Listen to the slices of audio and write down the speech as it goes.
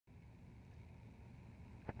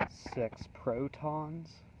6 protons,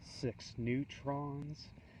 6 neutrons,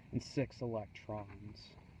 and 6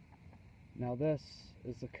 electrons. Now this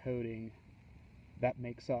is the coding that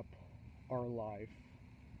makes up our life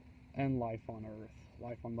and life on Earth,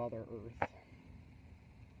 life on Mother Earth.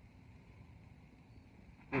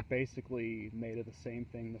 We're basically made of the same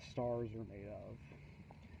thing the stars are made of.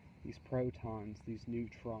 These protons, these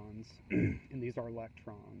neutrons, and these are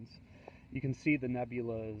electrons. You can see the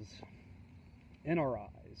nebulas in our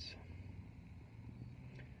eyes.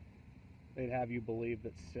 They'd have you believe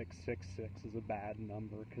that 666 is a bad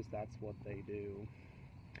number because that's what they do.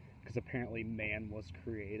 Because apparently man was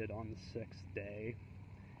created on the 6th day,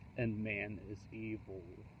 and man is evil.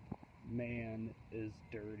 Man is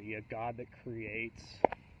dirty. A God that creates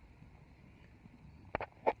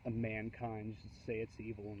a mankind should say it's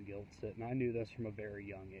evil and guilts it. And I knew this from a very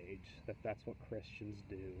young age, that that's what Christians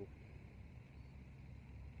do.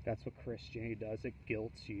 That's what Christianity does. It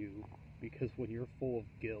guilts you, because when you're full of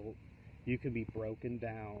guilt, you can be broken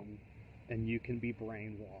down and you can be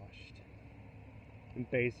brainwashed. And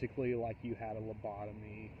basically like you had a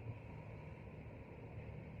lobotomy.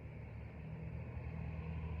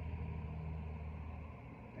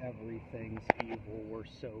 Everything's evil. We're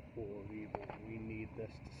so full of evil. We need this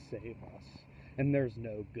to save us. And there's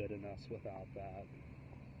no good in us without that.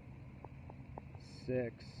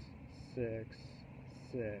 6, 6,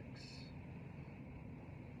 6.